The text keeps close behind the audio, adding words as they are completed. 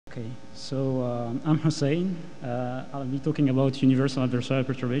Okay, so I'm Hussein. I'll be talking about universal adversarial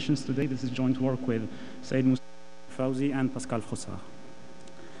perturbations today. This is joint work with Said Fawzi and Pascal Frossard.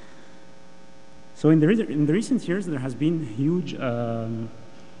 So in the recent years, there has been huge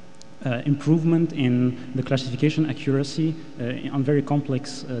improvement in the classification accuracy on very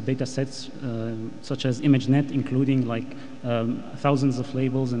complex data sets, such as ImageNet, including like thousands of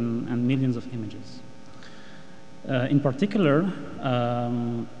labels and millions of images. In particular,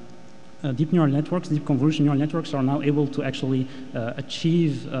 deep neural networks, deep convolution neural networks are now able to actually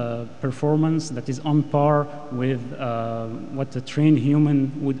achieve performance that is on par with what a trained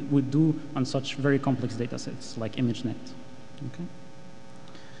human would do on such very complex data sets like ImageNet. Okay.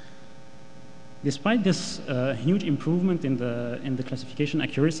 Despite this huge improvement in the classification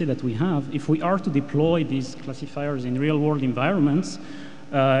accuracy that we have, if we are to deploy these classifiers in real-world environments,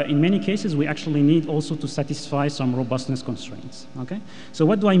 in many cases, we actually need also to satisfy some robustness constraints. Okay? So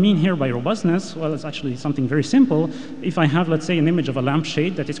what do I mean here by robustness? Well, it's actually something very simple. If I have, let's say, an image of a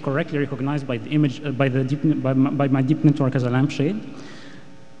lampshade that is correctly recognized by the image by my deep network as a lampshade,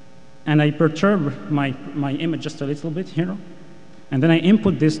 and I perturb my image just a little bit here, and then I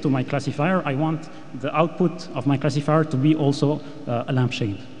input this to my classifier, I want the output of my classifier to be also a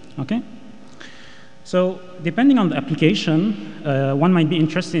lampshade. Okay? So depending on the application, one might be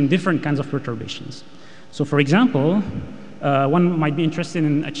interested in different kinds of perturbations. So for example, one might be interested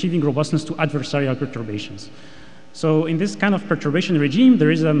in achieving robustness to adversarial perturbations. So in this kind of perturbation regime,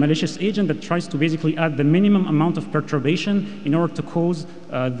 there is a malicious agent that tries to basically add the minimum amount of perturbation in order to cause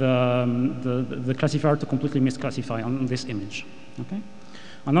the classifier to completely misclassify on this image. Okay?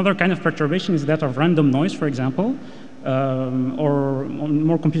 Another kind of perturbation is that of random noise, for example. Or on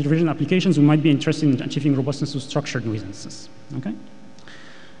more computer vision applications, we might be interested in achieving robustness to structured nuisances. Okay?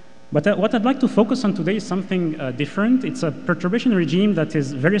 But what I'd like to focus on today is something different. It's a perturbation regime that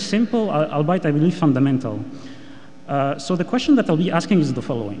is very simple, albeit I believe fundamental. So the question that I'll be asking is the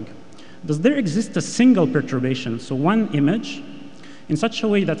following. Does there exist a single perturbation, so one image, in such a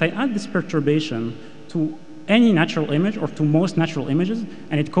way that I add this perturbation to any natural image or to most natural images,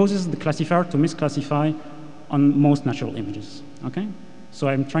 and it causes the classifier to misclassify on most natural images, okay? So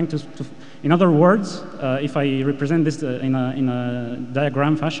I'm trying to in other words, if I represent this in a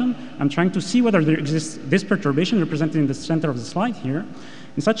diagram fashion, I'm trying to see whether there exists this perturbation represented in the center of the slide here,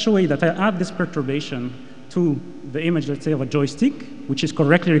 in such a way that I add this perturbation to the image, let's say, of a joystick, which is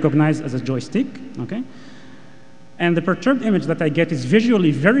correctly recognized as a joystick, okay? And the perturbed image that I get is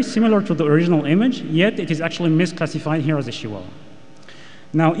visually very similar to the original image, yet it is actually misclassified here as a chihuahua.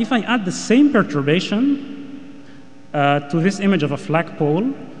 Now, if I add the same perturbation to this image of a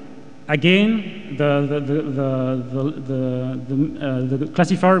flagpole, again, the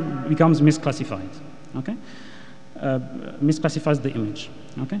classifier becomes misclassified, okay? Misclassifies the image,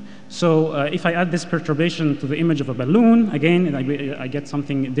 okay? So if I add this perturbation to the image of a balloon, again, I get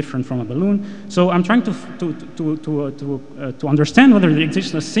something different from a balloon. So I'm trying to understand whether there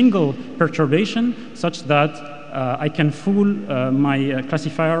exists a single perturbation such that I can fool my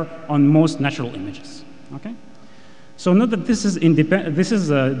classifier on most natural images, okay? So note that this is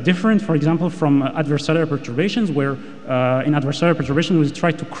different, for example, from adversarial perturbations, where in adversarial perturbation we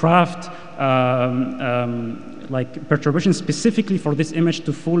try to craft like perturbations specifically for this image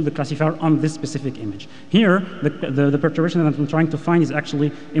to fool the classifier on this specific image. Here, the perturbation that I'm trying to find is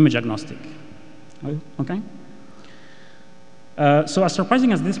actually image-agnostic. Okay? So as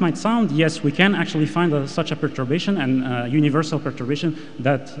surprising as this might sound, yes, we can actually find such a perturbation and universal perturbation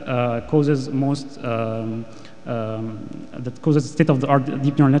that causes state-of-the-art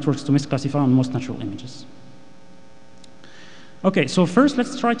deep neural networks to misclassify on most natural images. Okay, so first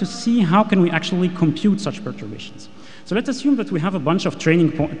let's try to see how can we actually compute such perturbations. So let's assume that we have a bunch of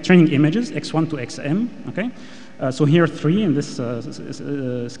training images, x1 to xm, okay? So here 3 in this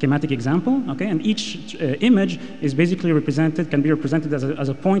schematic example, okay? And each image is basically can be represented as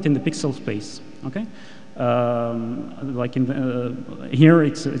a point in the pixel space, okay? Like in here,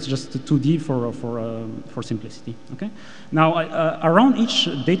 it's just 2D for simplicity. Okay. Now, around each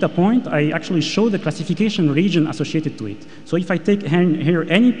data point, I actually show the classification region associated to it. So if I take here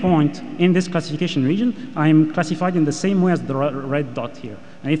any point in this classification region, I'm classified in the same way as the red dot here.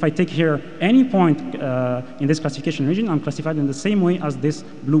 And if I take here any point in this classification region, I'm classified in the same way as this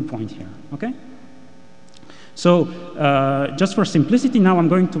blue point here. Okay. So just for simplicity, now I'm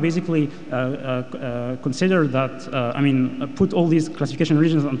going to basically consider that, put all these classification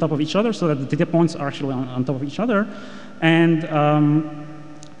regions on top of each other so that the data points are actually on top of each other. And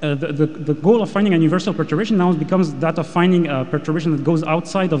the goal of finding a universal perturbation now becomes that of finding a perturbation that goes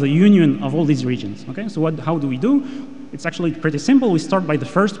outside of the union of all these regions. Okay, so how do we do? It's actually pretty simple. We start by the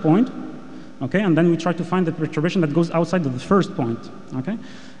first point, okay, and then we try to find the perturbation that goes outside of the first point. Okay.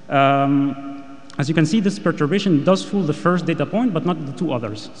 As you can see, this perturbation does fool the first data point, but not the two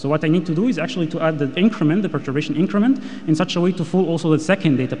others. So what I need to do is actually to add the increment, the perturbation increment, in such a way to fool also the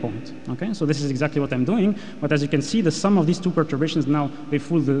second data point. Okay, so this is exactly what I'm doing. But as you can see, the sum of these two perturbations now, they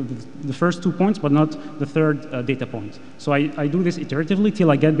fool the first 2 points, but not the third data point. So I do this iteratively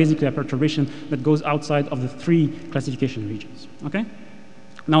till I get basically a perturbation that goes outside of the 3 classification regions. Okay.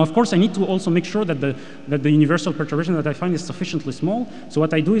 Now, of course, I need to also make sure that the universal perturbation that I find is sufficiently small. So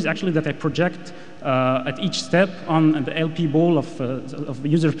what I do is actually that I project at each step on the LP ball of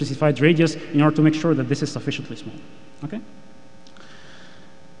user-specified radius in order to make sure that this is sufficiently small. Okay?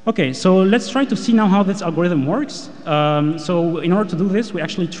 Okay, so let's try to see now how this algorithm works. So in order to do this, we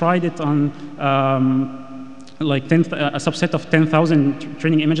actually tried it on like a subset of 10,000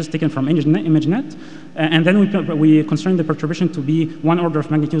 training images taken from ImageNet. And then we constrained the perturbation to be 1 order of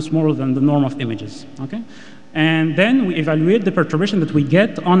magnitude smaller than the norm of images. Okay? And then we evaluate the perturbation that we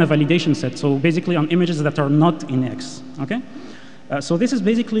get on a validation set. So basically on images that are not in X. Okay? So this is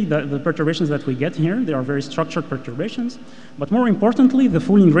basically the perturbations that we get here. They are very structured perturbations. But more importantly, the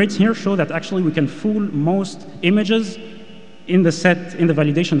fooling rates here show that actually we can fool most images in the set, in the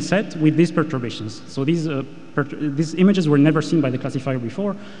validation set, with these perturbations. So these images were never seen by the classifier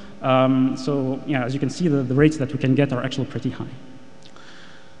before. So yeah, as you can see, the rates that we can get are actually pretty high.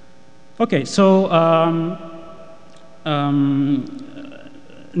 Okay, so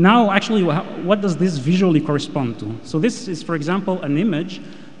now actually, what does this visually correspond to? So this is, for example, an image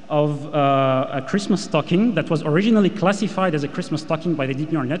of a Christmas stocking that was originally classified as a Christmas stocking by the deep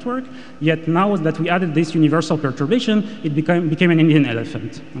neural network, yet now that we added this universal perturbation, it became an Indian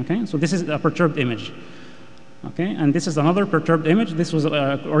elephant. Okay, so this is a perturbed image. Okay, and this is another perturbed image. This was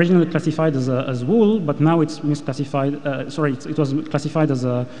originally classified as wool, but now it's misclassified. Sorry, it was classified as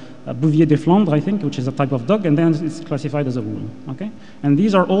a Bouvier de Flandre, I think, which is a type of dog, and then it's classified as a wool. Okay, and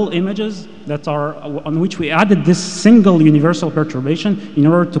these are all images that are on which we added this single universal perturbation in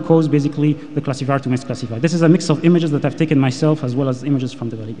order to cause basically the classifier to misclassify. This is a mix of images that I've taken myself as well as images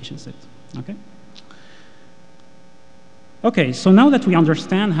from the validation set. Okay. Okay, so now that we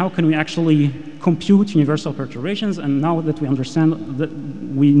understand how can we actually compute universal perturbations, and now that we understand that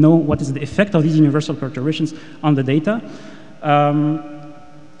we know what is the effect of these universal perturbations on the data,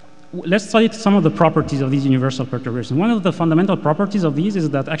 let's study some of the properties of these universal perturbations. One of the fundamental properties of these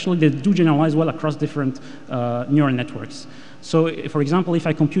is that actually they do generalize well across different neural networks. So, for example, if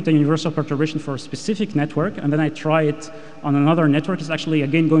I compute a universal perturbation for a specific network, and then I try it on another network, it's actually,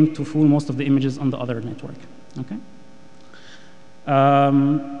 again, going to fool most of the images on the other network. Okay?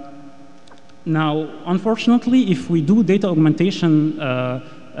 Now, unfortunately, if we do data augmentation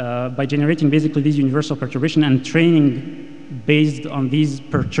by generating basically these universal perturbation and training based on these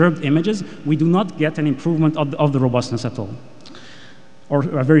perturbed images, we do not get an improvement of the robustness at all, or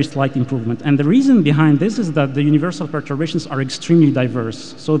a very slight improvement. And the reason behind this is that the universal perturbations are extremely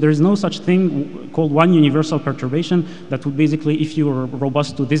diverse. So there is no such thing called one universal perturbation that would basically, if you are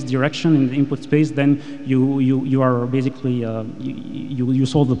robust to this direction in the input space, then you are basically, you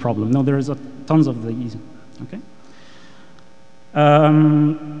solve the problem. No, there is tons of these, okay? I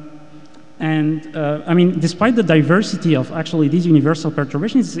mean, despite the diversity of actually these universal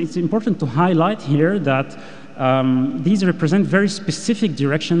perturbations, it's important to highlight here that these represent very specific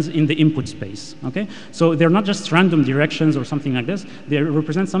directions in the input space, okay? So they're not just random directions or something like this. They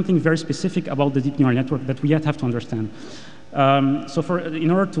represent something very specific about the deep neural network that we yet have to understand. So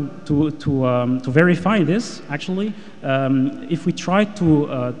in order to verify this, actually, if we try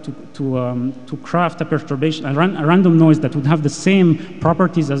to craft a perturbation, a random noise that would have the same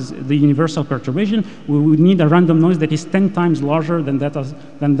properties as the universal perturbation, we would need a random noise that is 10 times larger than that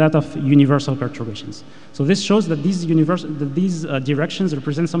of universal perturbations. So this shows that these directions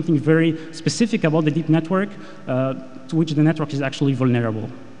represent something very specific about the deep network to which the network is actually vulnerable.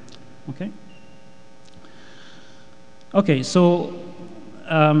 Okay. Okay, so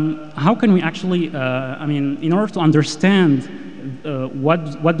how can we actually, I mean, in order to understand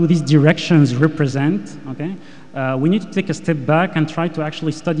what do these directions represent, okay, we need to take a step back and try to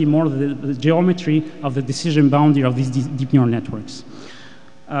actually study more the geometry of the decision boundary of these deep neural networks.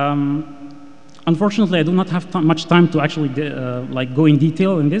 Unfortunately, I do not have much time to actually like go in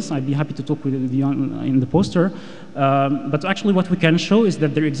detail in this. I'd be happy to talk with you in the poster. But actually what we can show is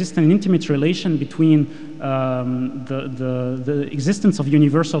that there exists an intimate relation between the existence of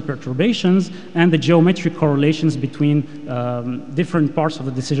universal perturbations and the geometric correlations between different parts of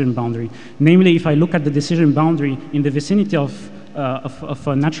the decision boundary. Namely, if I look at the decision boundary in the vicinity of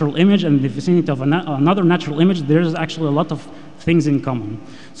a natural image and the vicinity of another natural image, there's actually a lot of things in common.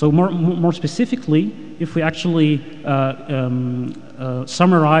 So more specifically, if we actually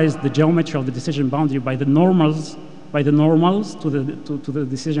summarize the geometry of the decision boundary by the normals to the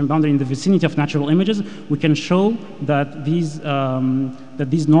decision boundary in the vicinity of natural images, we can show that these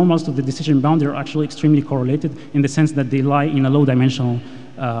normals to the decision boundary are actually extremely correlated in the sense that they lie in a low-dimensional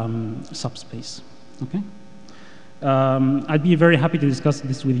subspace. Okay. I'd be very happy to discuss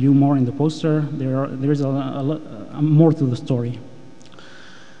this with you more in the poster. There is more to the story.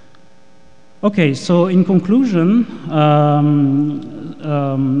 Okay, so in conclusion,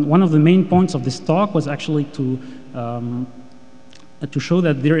 one of the main points of this talk was actually to show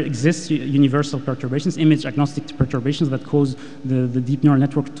that there exists universal perturbations, image-agnostic perturbations that cause the deep neural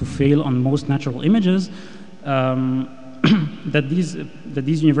network to fail on most natural images. That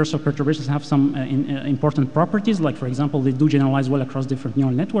these universal perturbations have some important properties, like, for example, they do generalize well across different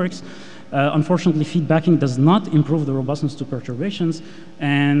neural networks. Unfortunately, feedbacking does not improve the robustness to perturbations,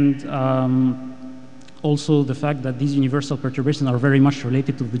 and also the fact that these universal perturbations are very much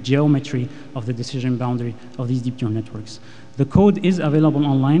related to the geometry of the decision boundary of these deep neural networks. The code is available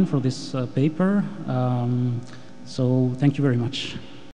online for this paper, so thank you very much.